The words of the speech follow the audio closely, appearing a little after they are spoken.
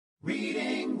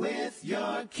Reading with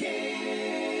your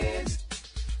kids.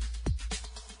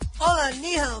 Hola,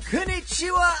 ni hao,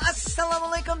 konnichiwa,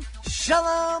 assalamu alaikum,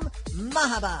 shalom,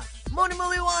 mahaba, moni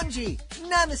muli wanji,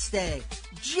 namaste,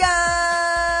 jambo,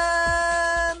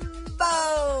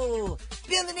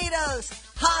 bienvenidos.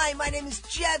 Hi, my name is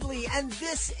Jedley, and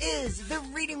this is the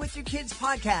Reading with Your Kids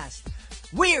podcast.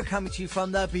 We are coming to you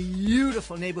from the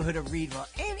beautiful neighborhood of Reedville,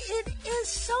 and it is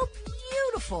so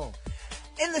beautiful.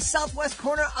 In the southwest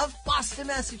corner of Boston,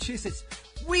 Massachusetts.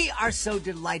 We are so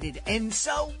delighted and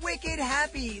so wicked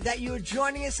happy that you are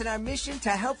joining us in our mission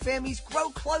to help families grow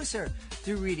closer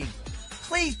through reading.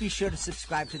 Please be sure to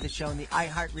subscribe to the show on the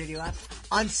iHeartRadio app,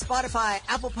 on Spotify,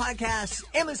 Apple Podcasts,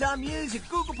 Amazon Music,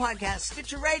 Google Podcasts,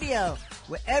 Stitcher Radio,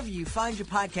 wherever you find your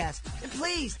podcast. And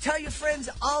please tell your friends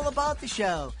all about the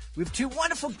show. We have two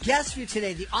wonderful guests for you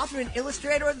today, the author and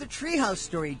illustrator of the Treehouse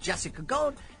Story, Jessica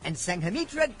Gold, and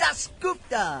Sanghamitra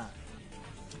Dasgupta.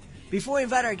 Before we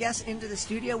invite our guests into the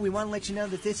studio, we want to let you know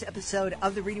that this episode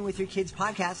of the Reading with Your Kids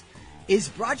podcast is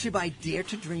brought to you by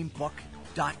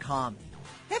DareToDreamBook.com.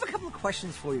 I have a couple of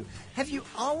questions for you. Have you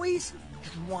always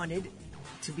wanted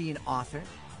to be an author?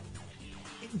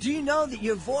 Do you know that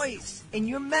your voice and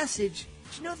your message,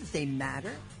 do you know that they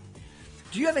matter?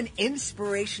 Do you have an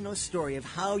inspirational story of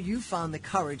how you found the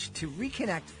courage to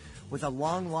reconnect with a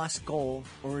long-lost goal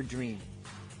or a dream?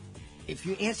 If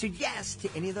you answered yes to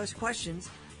any of those questions,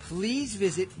 please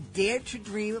visit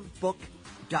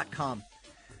DareToDreamBook.com.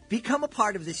 Become a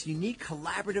part of this unique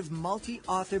collaborative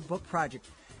multi-author book project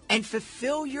and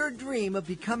fulfill your dream of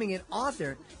becoming an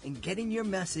author and getting your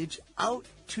message out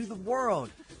to the world.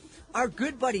 Our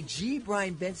good buddy G.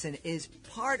 Brian Benson is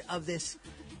part of this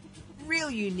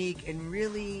really unique and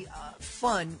really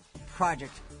fun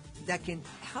project that can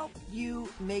help you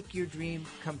make your dream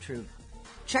come true.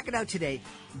 Check it out today,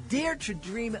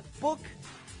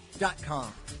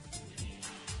 DareToDreamBook.com.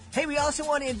 Hey, we also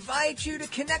want to invite you to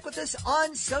connect with us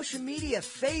on social media,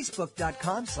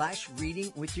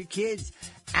 Facebook.com/ReadingWithYourKids,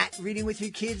 at Reading With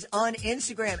Your Kids on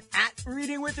Instagram, at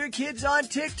Reading With Your Kids on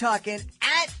TikTok, and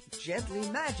at Gently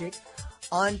Magic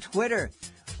on Twitter.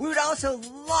 We would also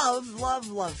love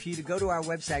for you to go to our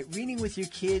website,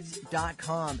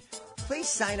 readingwithyourkids.com. Please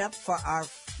sign up for our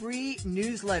free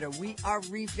newsletter. We are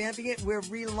revamping it. We're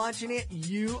relaunching it.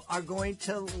 You are going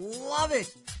to love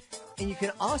it. And you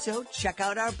can also check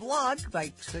out our blog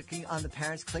by clicking on the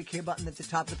Parents Click Here button at the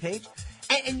top of the page.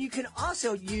 And you can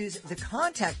also use the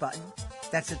contact button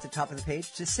that's at the top of the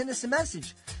page to send us a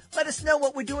message. Let us know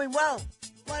what we're doing well.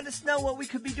 Let us know what we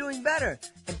could be doing better.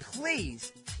 And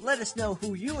please let us know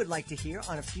who you would like to hear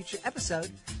on a future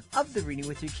episode of the Reading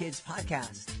with Your Kids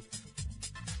podcast.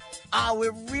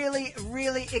 We're really,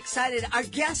 really excited. Our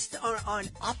guests are on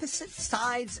opposite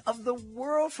sides of the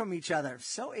world from each other.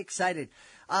 So excited.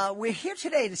 We're here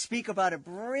today to speak about a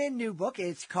brand new book.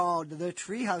 It's called The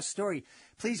Treehouse Story.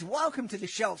 Please welcome to the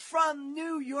show from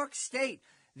New York State,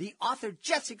 the author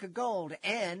Jessica Gold,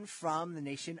 and from the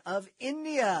nation of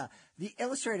India, the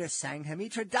illustrator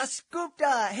Sanghamitra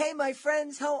Dasgupta. Hey, my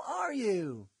friends, how are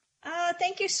you?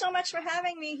 Thank you so much for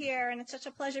having me here, and it's such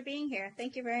a pleasure being here.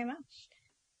 Thank you very much.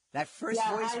 That first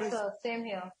same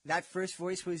here. That first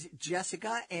voice was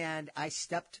Jessica, and I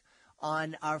stepped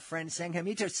on our friend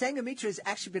Sanghamitra. Sanghamitra has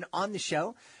actually been on the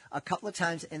show a couple of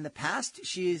times in the past.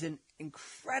 She is an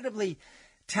incredibly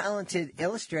talented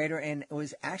illustrator and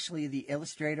was actually the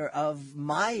illustrator of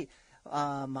my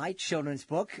children's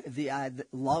book, the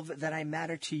Love That I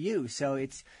Matter to You. So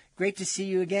it's great to see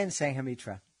you again,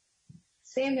 Sanghamitra.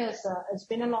 Same here, sir. It's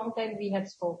been a long time we had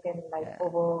spoken,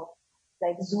 over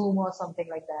Zoom or something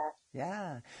like that.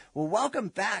 Yeah. Well, welcome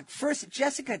back. First,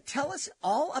 Jessica, tell us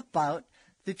all about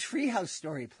the Treehouse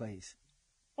Story, please.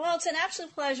 Well, it's an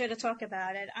absolute pleasure to talk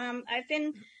about it. I've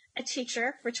been a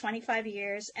teacher for 25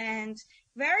 years and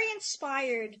very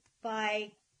inspired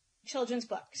by children's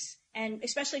books, and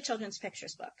especially children's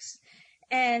pictures books.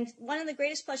 And one of the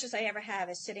greatest pleasures I ever have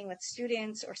is sitting with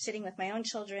students or sitting with my own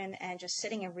children and just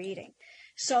sitting and reading.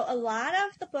 So a lot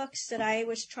of the books that I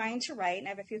was trying to write, and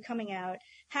I have a few coming out,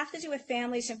 have to do with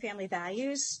families and family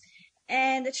values.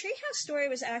 And the Treehouse Story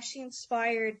was actually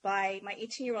inspired by my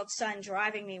 18-year-old son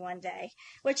driving me one day,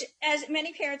 which, as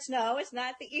many parents know, is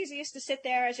not the easiest to sit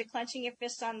there as you're clenching your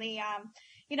fists on the, on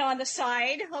the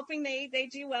side, hoping they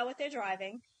do well with their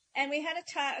driving. And we had a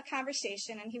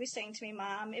conversation, and he was saying to me,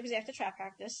 Mom, it was after track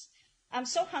practice, I'm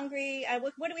so hungry.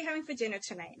 What are we having for dinner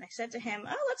tonight? And I said to him,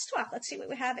 let's talk. Let's see what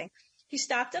we're having. He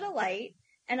stopped at a light,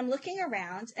 and I'm looking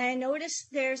around, and I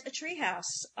noticed there's a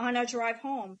treehouse on our drive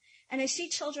home, and I see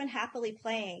children happily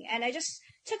playing. And I just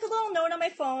took a little note on my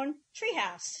phone,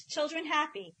 treehouse, children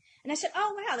happy. And I said,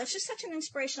 oh, wow, that's just such an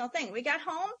inspirational thing. We got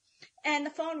home and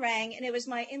the phone rang and it was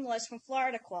my in-laws from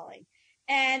Florida calling.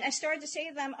 And I started to say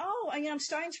to them, oh, I'm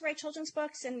starting to write children's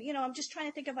books and, I'm just trying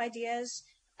to think of ideas.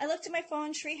 I looked at my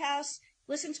phone, Treehouse,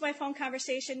 listened to my phone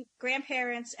conversation,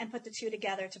 grandparents, and put the two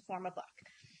together to form a book.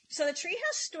 So the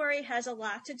Treehouse Story has a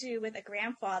lot to do with a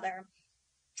grandfather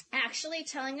actually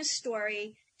telling a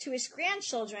story to his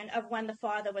grandchildren of when the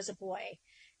father was a boy.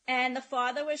 And the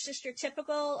father was just your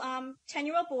typical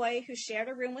 10-year-old boy who shared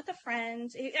a room with a friend.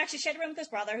 He actually shared a room with his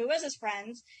brother, who was his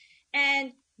friend.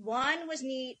 And one was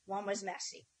neat, one was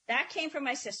messy. That came from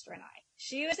my sister and I.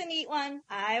 She was the neat one.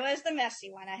 I was the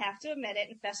messy one. I have to admit it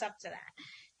and fess up to that.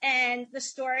 And the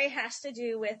story has to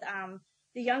do with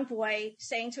the young boy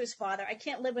saying to his father, I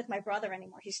can't live with my brother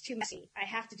anymore. He's too messy. I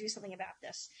have to do something about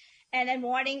this. And then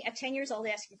wanting at 10 years old,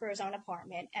 asking for his own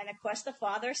apartment. And of course, the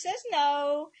father says,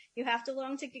 no, you have to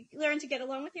learn to get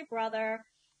along with your brother.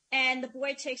 And the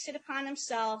boy takes it upon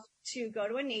himself to go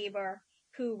to a neighbor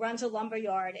who runs a lumber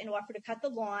yard and offer to cut the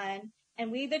lawn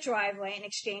and weed the driveway in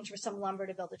exchange for some lumber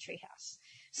to build a treehouse.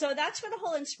 So that's where the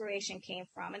whole inspiration came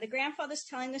from. And the grandfather's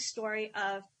telling the story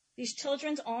of these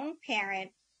children's own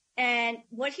parent and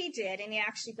what he did. And he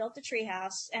actually built the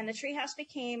treehouse. And the treehouse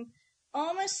became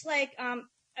almost like a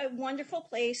wonderful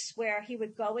place where he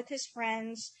would go with his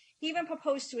friends. He even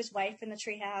proposed to his wife in the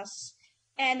treehouse.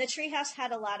 And the treehouse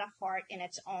had a lot of heart in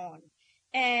its own.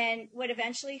 And what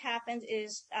eventually happened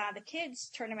is the kids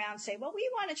turn around and say, well, we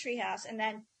want a treehouse. And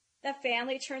then the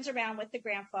family turns around with the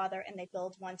grandfather and they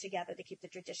build one together to keep the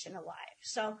tradition alive.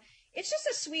 So it's just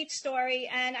a sweet story.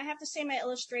 And I have to say my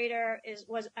illustrator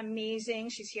was amazing.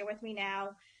 She's here with me now.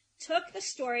 Took the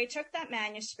story, took that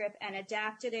manuscript and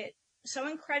adapted it so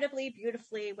incredibly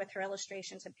beautifully with her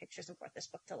illustrations and pictures and brought this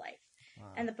book to life.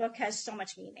 Wow. And the book has so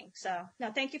much meaning. So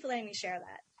no, thank you for letting me share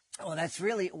that. Oh, that's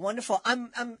really wonderful.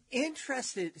 I'm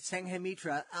interested,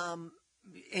 Sanghamitra.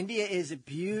 India is a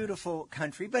beautiful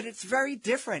country, but it's very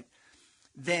different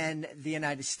than the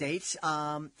United States.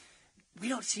 We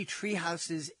don't see tree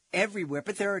houses everywhere,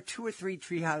 but there are 2 or 3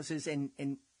 tree houses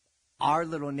in our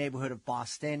little neighborhood of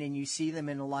Boston, and you see them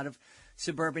in a lot of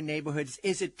suburban neighborhoods.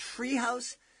 Is a tree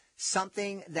house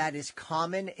something that is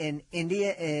common in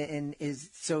India, and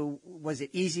was it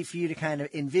easy for you to kind of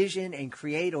envision and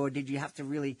create, or did you have to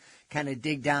really kind of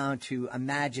dig down to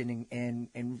imagine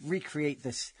and recreate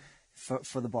this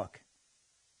for the book?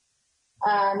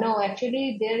 No,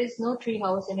 actually, there is no tree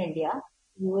house in India.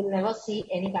 You will never see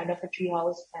any kind of a tree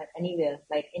house anywhere,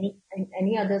 like in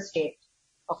any other state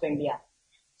of India.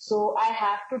 So I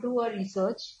have to do a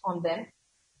research on them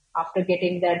after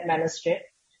getting that manuscript,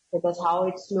 because how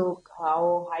it's look,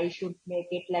 how I should make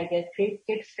it like a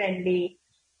kid friendly,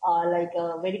 like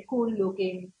a very cool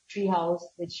looking tree house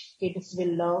which kids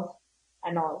will love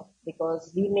and all,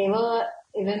 because we never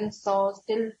even saw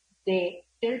till today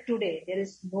there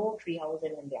is no tree house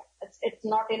in India. It's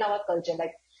not in our culture.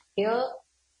 Like here,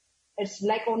 it's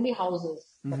like only houses,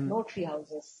 but no tree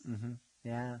houses. Mm-hmm.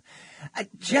 Yeah.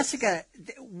 Jessica,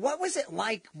 what was it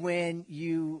like when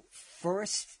you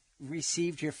first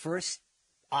received your first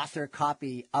author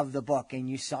copy of the book and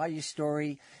you saw your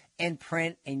story in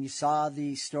print and you saw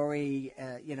the story,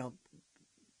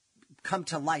 come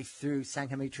to life through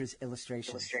Sanghamitra's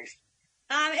illustrations?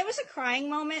 It was a crying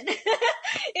moment.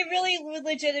 It really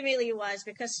legitimately was,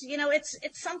 because,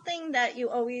 it's something that you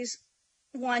always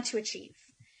want to achieve.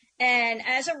 And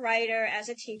as a writer, as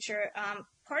a teacher,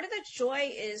 part of the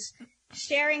joy is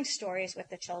sharing stories with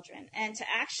the children, and to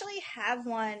actually have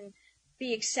one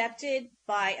be accepted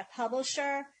by a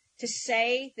publisher to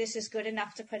say this is good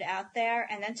enough to put out there,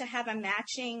 and then to have a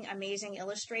matching amazing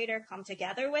illustrator come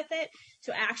together with it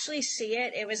to actually see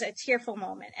it. It was a tearful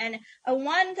moment, and a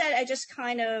one that I just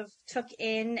kind of took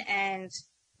in, and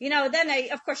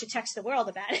then of course you text the world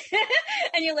about it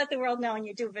and you let the world know and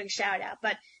you do a big shout out.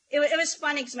 But it was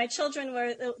funny because my children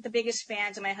were the biggest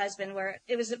fans, and my husband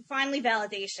it was finally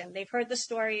validation. They've heard the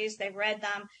stories, they've read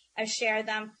them, I've shared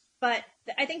them. But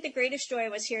I think the greatest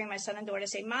joy was hearing my son and daughter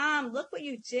say, Mom, look what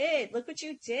you did. Look what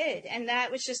you did. And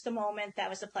that was just the moment. That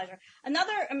was a pleasure.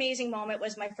 Another amazing moment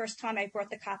was my first time I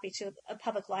brought the copy to a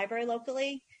public library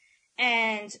locally.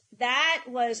 And that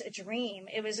was a dream.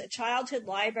 It was a childhood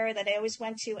library that I always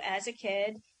went to as a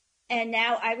kid. And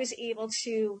now I was able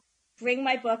to bring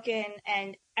my book in,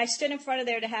 and I stood in front of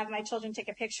there to have my children take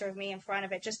a picture of me in front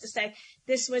of it, just to say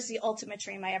this was the ultimate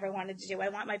dream I ever wanted to do. I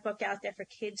want my book out there for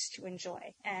kids to enjoy.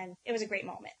 And it was a great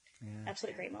moment. Yeah.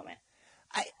 Absolutely great moment.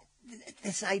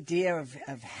 This idea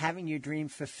of having your dream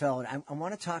fulfilled, I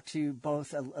want to talk to you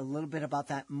both a little bit about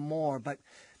that more. But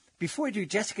before we do,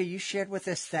 Jessica, you shared with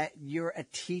us that you're a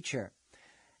teacher.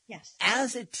 Yes.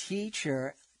 As a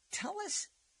teacher, tell us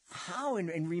how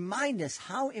and remind us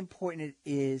how important it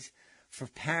is for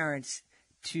parents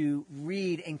to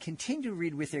read and continue to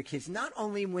read with their kids, not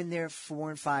only when they're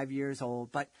 4 and 5 years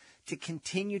old, but to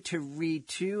continue to read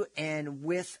to and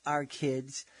with our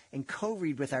kids and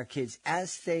co-read with our kids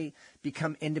as they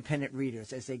become independent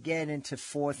readers, as they get into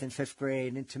 4th and 5th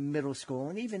grade, into middle school,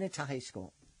 and even into high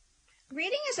school.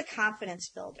 Reading is a confidence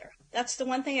builder. That's the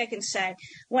one thing I can say.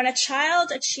 When a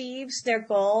child achieves their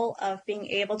goal of being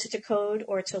able to decode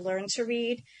or to learn to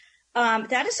read,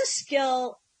 that is a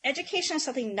skill. Education is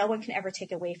something no one can ever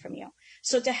take away from you.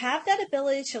 So to have that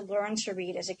ability to learn to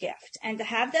read is a gift, and to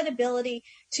have that ability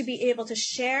to be able to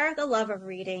share the love of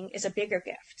reading is a bigger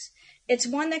gift. It's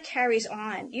one that carries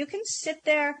on. You can sit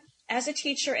there as a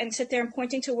teacher and sit there and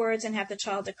pointing to words and have the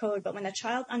child decode, but when the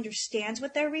child understands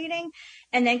what they're reading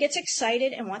and then gets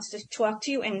excited and wants to talk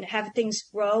to you and have things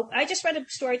grow. I just read a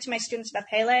story to my students about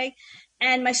Pele,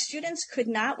 and my students could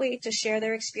not wait to share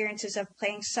their experiences of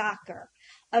playing soccer,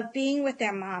 of being with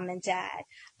their mom and dad,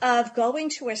 of going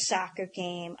to a soccer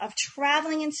game, of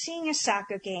traveling and seeing a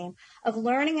soccer game, of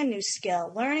learning a new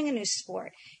skill, learning a new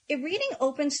sport. Reading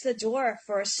opens the door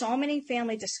for so many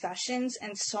family discussions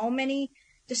and so many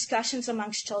discussions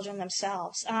amongst children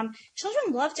themselves.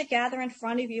 Children love to gather in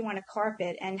front of you on a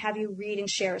carpet and have you read and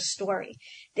share a story.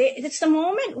 It's the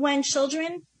moment when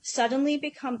children suddenly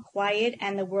become quiet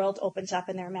and the world opens up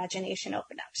and their imagination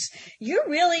opens up. You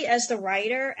really, as the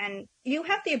writer, and you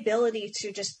have the ability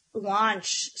to just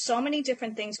launch so many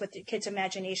different things with the kid's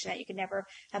imagination that you could never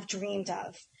have dreamed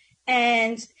of.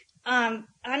 And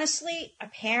honestly, a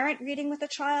parent reading with a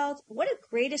child, what a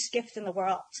greatest gift in the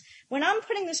world. When I'm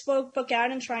putting this book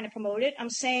out and trying to promote it, I'm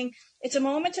saying it's a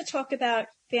moment to talk about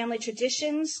family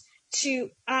traditions, to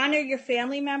honor your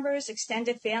family members,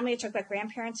 extended family, talk about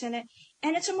grandparents in it.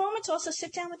 And it's a moment to also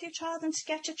sit down with your child and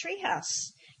sketch a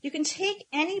treehouse. You can take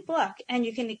any book and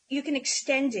you can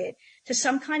extend it to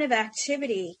some kind of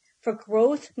activity for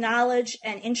growth, knowledge,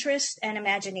 and interest and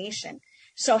imagination.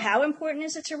 So how important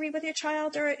is it to read with your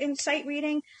child or in sight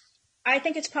reading? I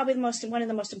think it's probably one of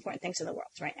the most important things in the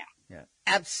world right now. Yeah,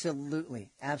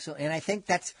 absolutely. Absolutely. And I think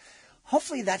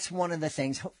hopefully that's one of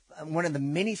the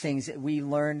many things that we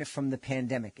learned from the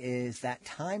pandemic is that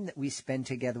time that we spend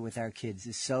together with our kids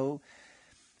is so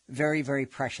very, very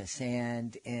precious.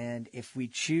 And if we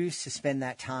choose to spend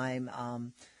that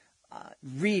time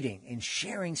reading and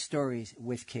sharing stories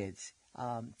with kids,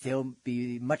 they'll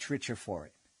be much richer for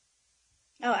it.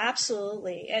 Oh,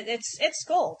 absolutely. It's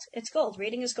gold. It's gold.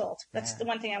 Reading is gold. That's the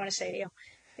one thing I want to say to you.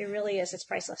 It really is. It's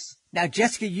priceless. Now,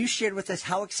 Jessica, you shared with us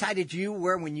how excited you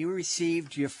were when you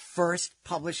received your first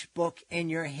published book in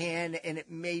your hand and it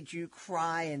made you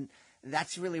cry, and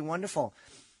that's really wonderful.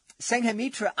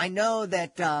 Sanghamitra, I know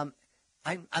that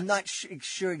I'm not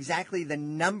sure exactly the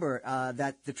number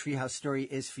that the Treehouse Story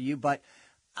is for you, but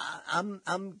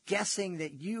I'm guessing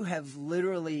that you have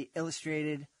literally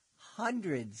illustrated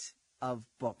hundreds of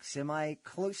books. Am I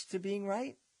close to being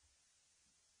right?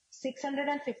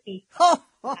 650. Oh,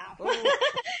 Wow.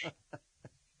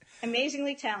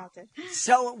 Amazingly talented.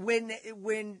 So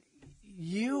when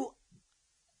you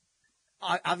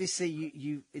obviously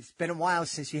you it's been a while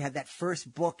since you had that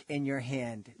first book in your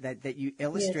hand that you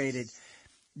illustrated. Yes.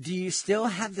 Do you still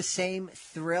have the same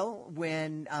thrill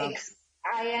when?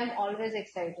 I am always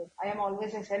excited.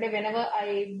 Whenever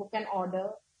I book an order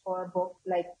for a book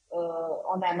like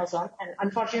on Amazon, and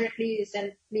unfortunately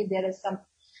recently there is some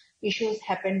issues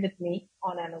happened with me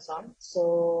on Amazon.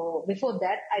 So before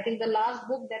that, I think the last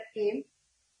book that came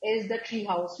is the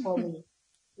Treehouse for me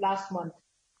last month.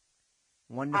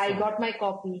 Wonderful. I got my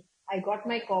copy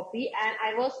and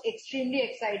I was extremely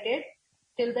excited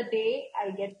till the day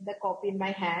I get the copy in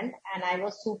my hand, and I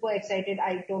was super excited.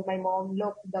 I told my mom,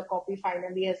 look, the copy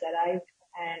finally has arrived,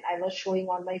 and I was showing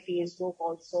on my Facebook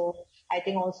also. I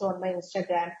think also on my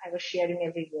Instagram, I was sharing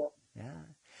everywhere.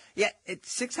 Yeah,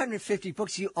 it's 650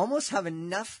 books. You almost have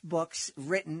enough books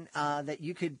written that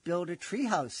you could build a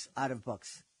treehouse out of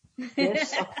books.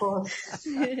 Yes, of course.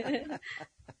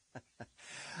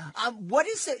 What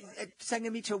is it,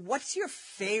 Sanghamitra, what's your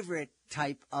favorite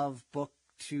type of book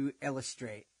to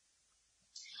illustrate?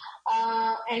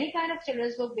 Any kind of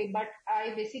children's book, but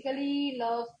I basically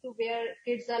love to where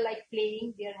kids are like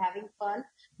playing, they're having fun,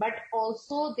 but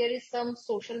also there is some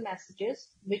social messages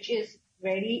which is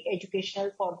very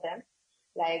educational for them.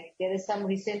 Like there is some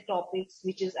recent topics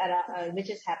which is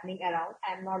happening around.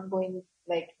 I'm not going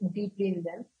like deeply in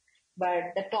them,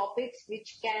 but the topics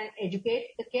which can educate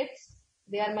the kids,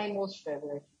 they are my most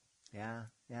favorite. Yeah.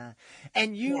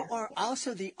 And you are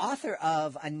also the author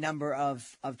of a number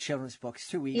of children's books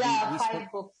too.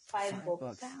 Five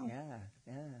books. Wow.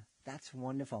 That's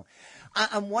wonderful.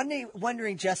 I'm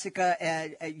wondering,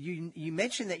 Jessica, you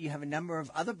mentioned that you have a number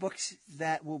of other books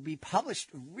that will be published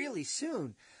really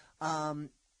soon.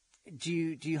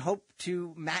 Do you hope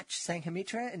to match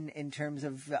Sanghamitra in terms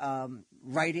of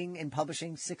writing and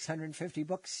publishing 650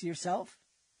 books yourself?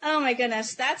 Oh my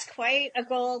goodness, that's quite a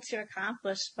goal to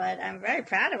accomplish, but I'm very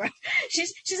proud of her.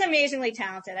 She's amazingly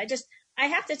talented. I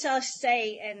have to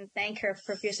say and thank her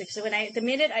profusely, because the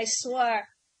minute I saw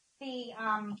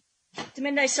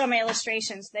my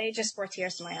illustrations, they just brought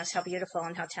tears to my eyes, how beautiful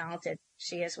and how talented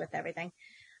she is with everything.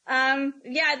 Yeah,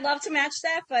 I'd love to match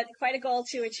that, but quite a goal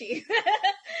to achieve.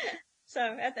 So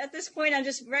at this point, I'm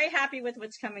just very happy with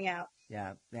what's coming out.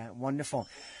 Yeah, wonderful.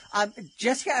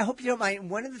 Jessica, I hope you don't mind.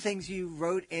 One of the things you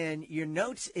wrote in your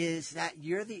notes is that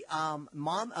you're the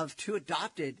mom of 2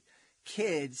 adopted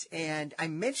kids. And I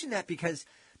mention that because,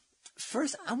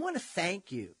 first, I want to thank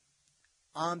you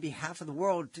on behalf of the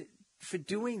world for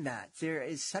doing that. There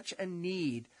is such a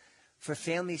need for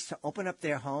families to open up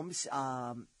their homes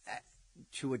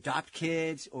to adopt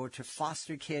kids or to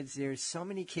foster kids. There's so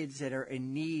many kids that are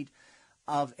in need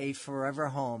of a forever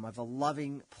home, of a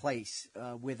loving place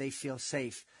where they feel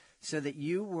safe. So that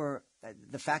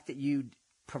the fact that you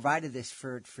provided this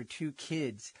for 2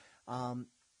 kids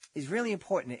is really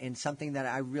important and something that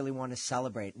I really want to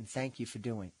celebrate and thank you for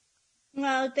doing.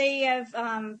 Well, they have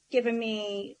given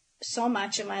me so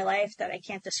much in my life that I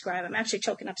can't describe. I'm actually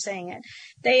choking up saying it.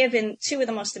 They have been 2 of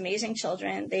the most amazing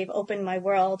children. They've opened my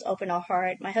world, opened our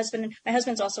heart. My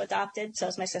husband's also adopted, so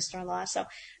is my sister-in-law. So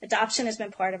adoption has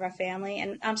been part of our family,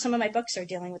 and some of my books are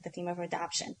dealing with the theme of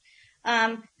adoption.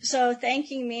 So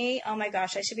thanking me, oh my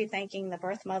gosh, I should be thanking the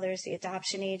birth mothers, the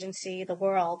adoption agency, the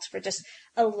world for just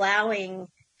allowing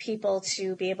people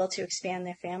to be able to expand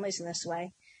their families in this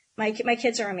way. My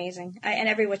kids are amazing in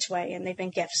every which way, and they've been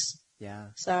gifts. Yeah.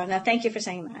 So now, thank you for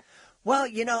saying that. Well,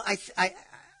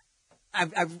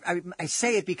 I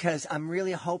say it because I'm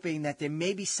really hoping that there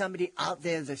may be somebody out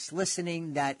there that's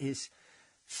listening that is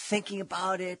thinking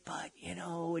about it. But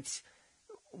it's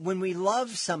when we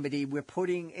love somebody, we're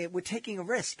taking a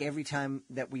risk every time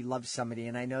that we love somebody.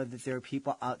 And I know that there are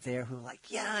people out there who are like,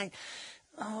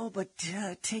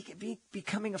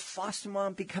 becoming a foster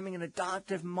mom, becoming an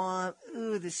adoptive mom.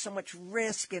 Ooh, there's so much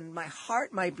risk, and my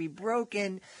heart might be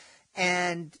broken.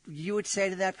 And you would say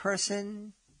to that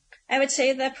person? I would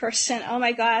say to that person, oh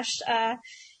my gosh,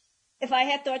 if I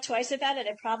had thought twice about it,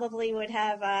 I probably would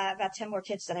have about 10 more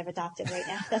kids that I've adopted right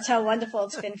now. That's how wonderful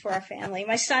it's been for our family.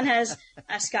 My son has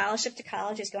a scholarship to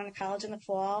college. He's going to college in the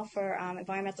fall for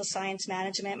environmental science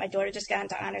management. My daughter just got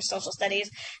into honors social studies.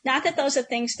 Not that those are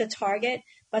things to target,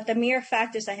 but the mere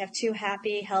fact is I have 2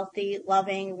 happy, healthy,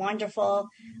 loving, wonderful,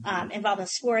 involved in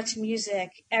sports, music,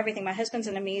 everything. My husband's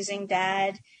an amazing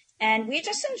dad. And we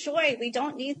just enjoy. We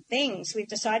don't need things. We've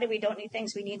decided we don't need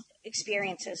things. We need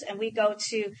experiences. And we go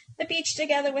to the beach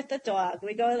together with the dog.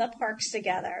 We go to the parks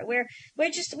together.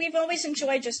 We've always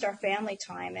enjoyed just our family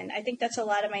time. And I think that's a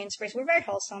lot of my inspiration. We're very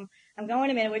wholesome. I'm going in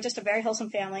a minute. We're just a very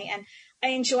wholesome family. And I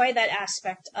enjoy that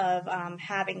aspect of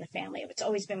having the family. It's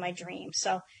always been my dream.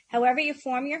 So however you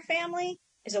form your family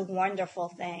is a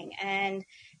wonderful thing. And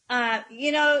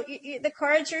the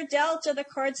cards you're dealt are the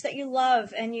cards that you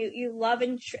love, and you love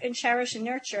and cherish and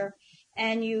nurture,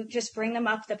 and you just bring them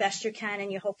up the best you can,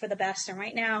 and you hope for the best. And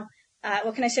right now,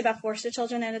 what can I say about foster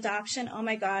children and adoption? Oh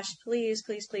my gosh, please,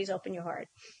 please, please open your heart.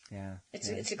 Yeah.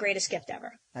 It's the greatest gift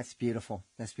ever. That's beautiful.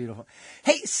 That's beautiful.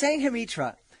 Hey,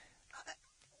 Sanghamitra,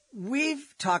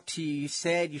 we've talked to you. You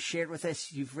said, you shared with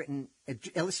us, you've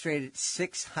illustrated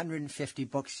 650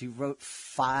 books. You wrote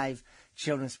 5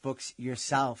 children's books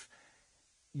yourself.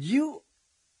 You,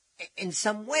 in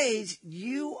some ways,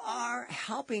 you are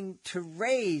helping to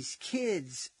raise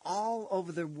kids all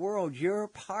over the world. You're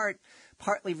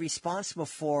partly responsible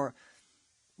for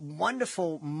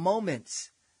wonderful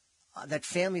moments that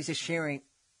families are sharing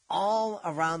all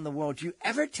around the world. Do you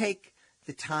ever take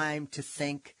the time to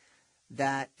think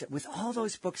that with all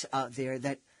those books out there,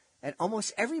 that at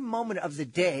almost every moment of the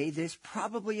day, there's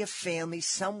probably a family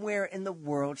somewhere in the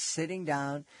world sitting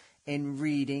down and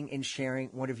reading and sharing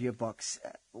one of your books?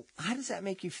 How does that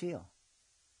make you feel?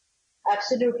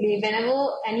 Absolutely. Whenever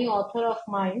any author of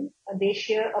mine, they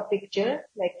share a picture,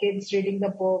 like kids reading the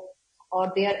book,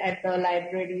 or they are at the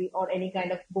library or any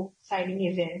kind of book signing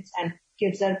events, and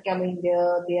kids are coming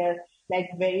there, they are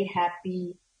like very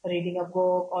happy reading a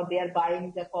book, or they are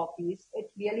buying the copies.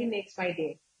 It really makes my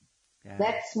day. Yeah.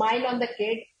 That smile on the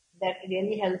kid, that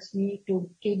really helps me to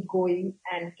keep going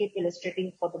and keep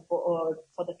illustrating for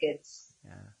the kids.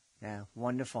 Yeah,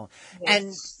 wonderful. Yes.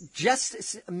 And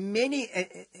just many,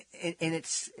 and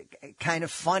it's kind of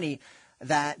funny,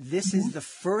 that this is the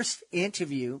first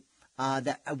interview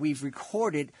that we've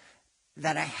recorded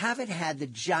that I haven't had the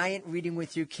giant Reading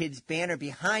with Your Kids banner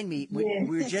behind me. We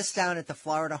were just down at the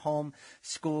Florida Home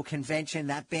School Convention.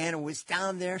 That banner was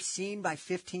down there, seen by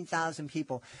 15,000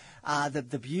 people.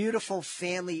 The beautiful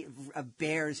family of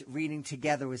bears reading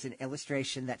together was an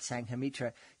illustration that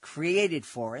Sanghamitra created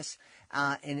for us.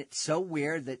 And it's so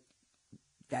weird that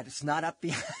it's not up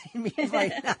behind me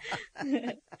right now.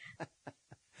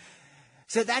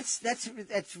 So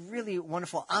that's really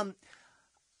wonderful.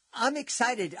 I'm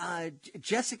excited,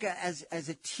 Jessica. As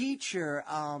a teacher,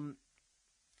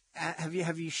 have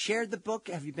you shared the book?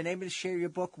 Have you been able to share your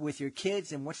book with your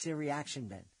kids, and what's their reaction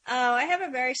been? Oh, I have a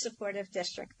very supportive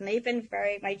district, and they've been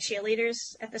my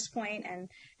cheerleaders at this point, and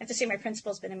I have to say my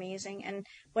principal's been amazing. And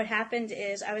what happened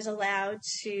is I was allowed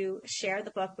to share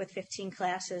the book with 15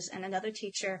 classes, and another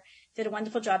teacher did a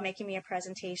wonderful job making me a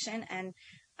presentation, and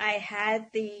I had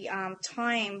the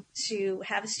time to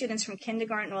have the students from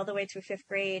kindergarten all the way through 5th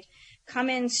grade come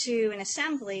into an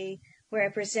assembly where I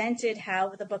presented how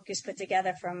the book is put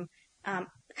together, from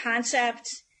concept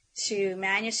to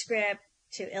manuscript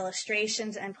to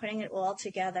illustrations, and putting it all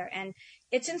together. And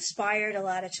it's inspired a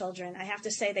lot of children. I have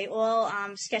to say, they all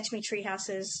sketched me tree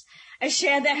houses. I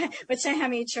shared that with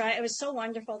Sanghamitra. It was so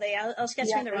wonderful. They all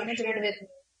sketched me in the room.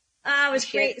 It was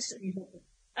great.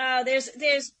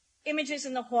 There's images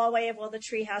in the hallway of all the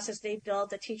tree houses they built.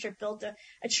 The teacher built a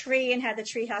tree and had the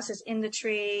tree houses in the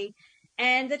tree.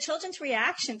 And the children's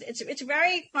reactions, it's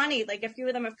very funny. Like, a few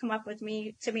of them have come up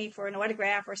to me for an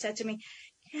autograph, or said to me,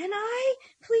 "Can I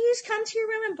please come to your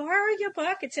room and borrow your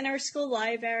book? It's in our school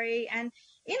library." And,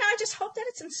 I just hope that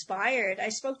it's inspired. I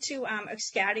spoke to a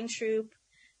scouting troop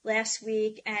last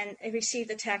week, and I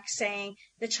received a text saying,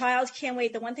 "The child can't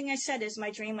wait." The one thing I said is my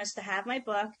dream was to have my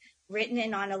book written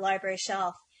in on a library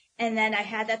shelf. And then I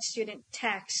had that student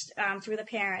text through the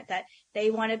parent that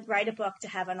they wanted to write a book to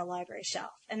have on a library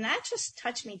shelf. And that just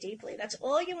touched me deeply. That's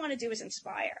all you want to do is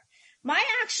inspire. My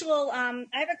actual, I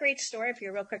have a great story for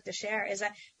you real quick to share, is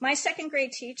that my 2nd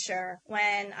grade teacher,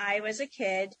 when I was a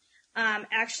kid,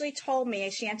 actually told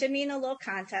me, she entered me in a little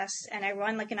contest, and I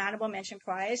won like an honorable mention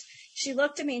prize. She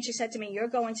looked at me and she said to me, "You're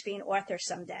going to be an author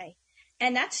someday."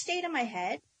 And that stayed in my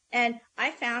head. And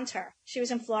I found her. She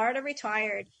was in Florida,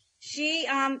 retired. She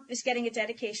is getting a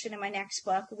dedication in my next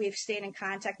book. We've stayed in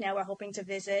contact now. We're hoping to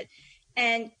visit.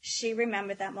 And she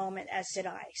remembered that moment, as did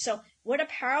I. So what a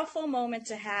powerful moment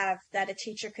to have, that a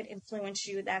teacher could influence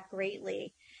you that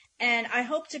greatly. And I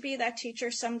hope to be that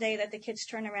teacher someday, that the kids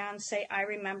turn around and say, "I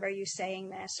remember you saying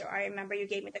this," or "I remember you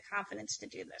gave me the confidence to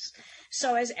do this."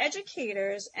 So as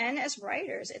educators and as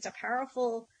writers, it's a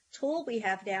powerful tool we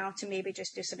have now to maybe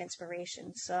just do some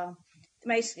inspiration. So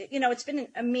it's been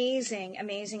amazing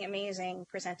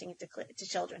presenting it to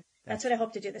children. That's what I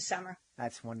hope to do this summer.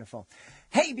 That's wonderful.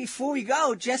 Hey, before we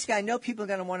go, Jessica, I know people are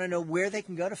going to want to know where they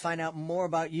can go to find out more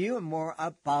about you and more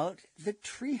about the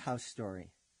Treehouse Story.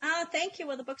 Thank you.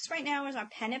 Well, the books right now is on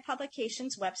Pennant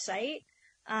Publications website,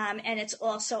 and it's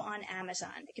also on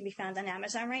Amazon. It can be found on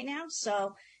Amazon right now.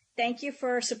 So thank you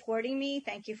for supporting me.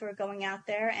 Thank you for going out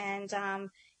there, and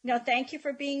thank you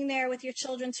for being there with your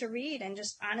children to read. And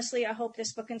just honestly, I hope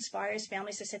this book inspires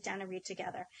families to sit down and read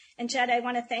together. And Jed, I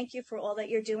want to thank you for all that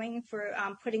you're doing for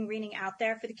putting reading out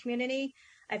there for the community.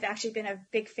 I've actually been a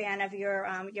big fan of your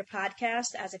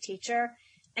podcast as a teacher.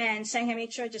 And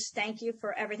Sanghamitra, just thank you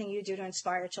for everything you do to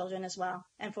inspire children as well,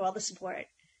 and for all the support.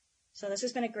 So this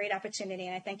has been a great opportunity,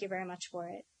 and I thank you very much for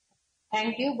it.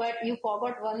 Thank you, but you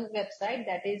forgot one website,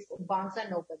 that is Barnes &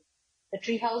 Noble. The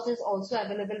Treehouse is also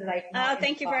available right now. Oh,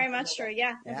 thank you very much,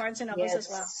 in Barnes & Nobles as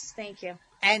well. Thank you.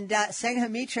 And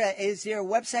Sanghamitra, is there a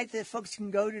website that folks can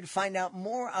go to find out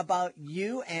more about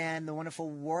you and the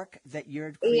wonderful work that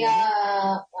you're creating?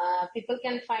 Yeah, people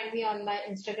can find me on my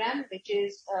Instagram, which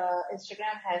is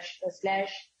Instagram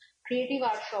 /creative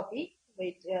art shoppy,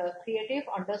 with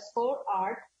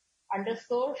creative_art_shoppy,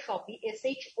 SHOPPE,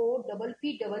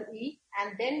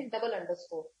 and then _.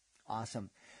 Awesome.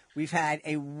 We've had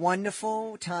a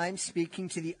wonderful time speaking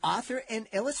to the author and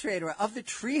illustrator of the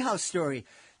Treehouse Story,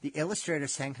 the illustrator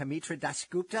Sanghamitra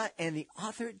Dasgupta, and the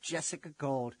author Jessica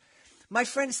Gold. My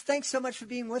friends, thanks so much for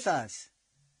being with us.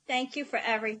 Thank you for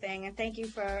everything, and thank you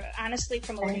for honestly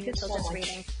promoting the children's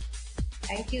reading.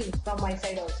 Thank you from my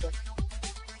side also.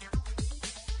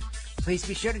 Please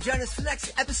be sure to join us for the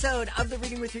next episode of the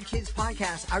Reading with Your Kids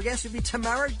podcast. Our guest will be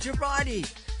Tamara Girardi.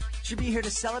 She'll be here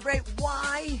to celebrate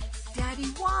Why, Daddy,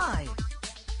 Why?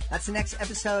 That's the next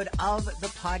episode of the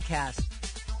podcast.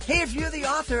 Hey, if you're the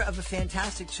author of a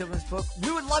fantastic children's book,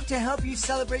 we would love to help you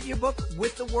celebrate your book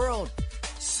with the world.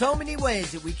 So many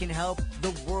ways that we can help the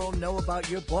world know about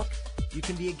your book. You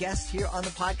can be a guest here on the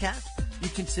podcast. You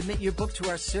can submit your book to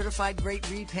our Certified Great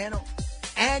Read panel.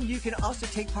 And you can also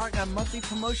take part in our monthly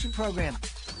promotion program.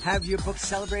 Have your book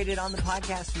celebrated on the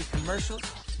podcast through commercials,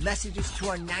 messages to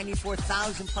our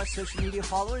 94,000 plus social media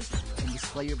followers, and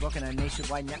display your book on our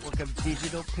nationwide network of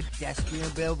digital pedestrian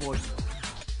billboards.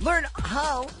 Learn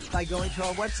how by going to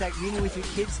our website,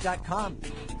 readingwithyourkids.com,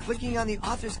 clicking on the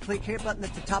Authors Click Here button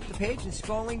at the top of the page, and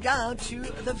scrolling down to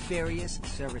the various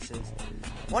services.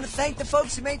 I want to thank the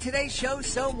folks who made today's show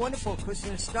so wonderful. Of course, we're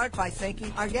going to start by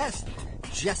thanking our guests,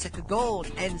 Jessica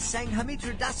Gold and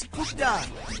Sanghamitra Dasgupta.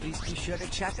 Please be sure to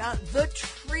check out the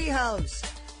Treehouse.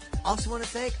 Also want to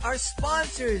thank our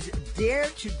sponsors,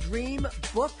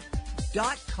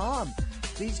 DareToDreamBook.com.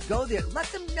 Please go there. Let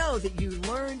them know that you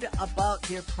learned about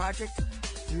their project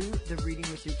through the Reading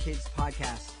with Your Kids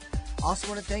podcast. Also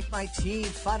want to thank my team,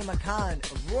 Fatima Khan,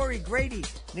 Rory Grady,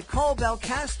 Nicole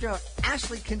Belcastro,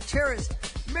 Ashley Contreras,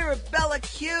 Mirabella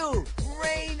Q,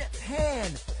 Rain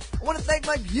Pan. I want to thank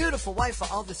my beautiful wife for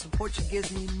all the support she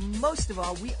gives me. Most of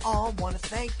all, we all want to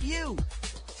thank you.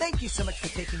 Thank you so much for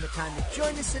taking the time to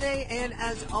join us today. And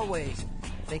as always,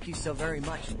 thank you so very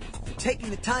much for taking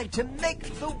the time to make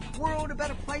the world a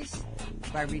better place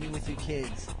by reading with your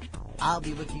kids. I'll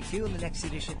be looking for you in the next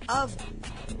edition of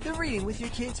the Reading with Your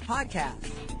Kids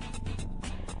podcast.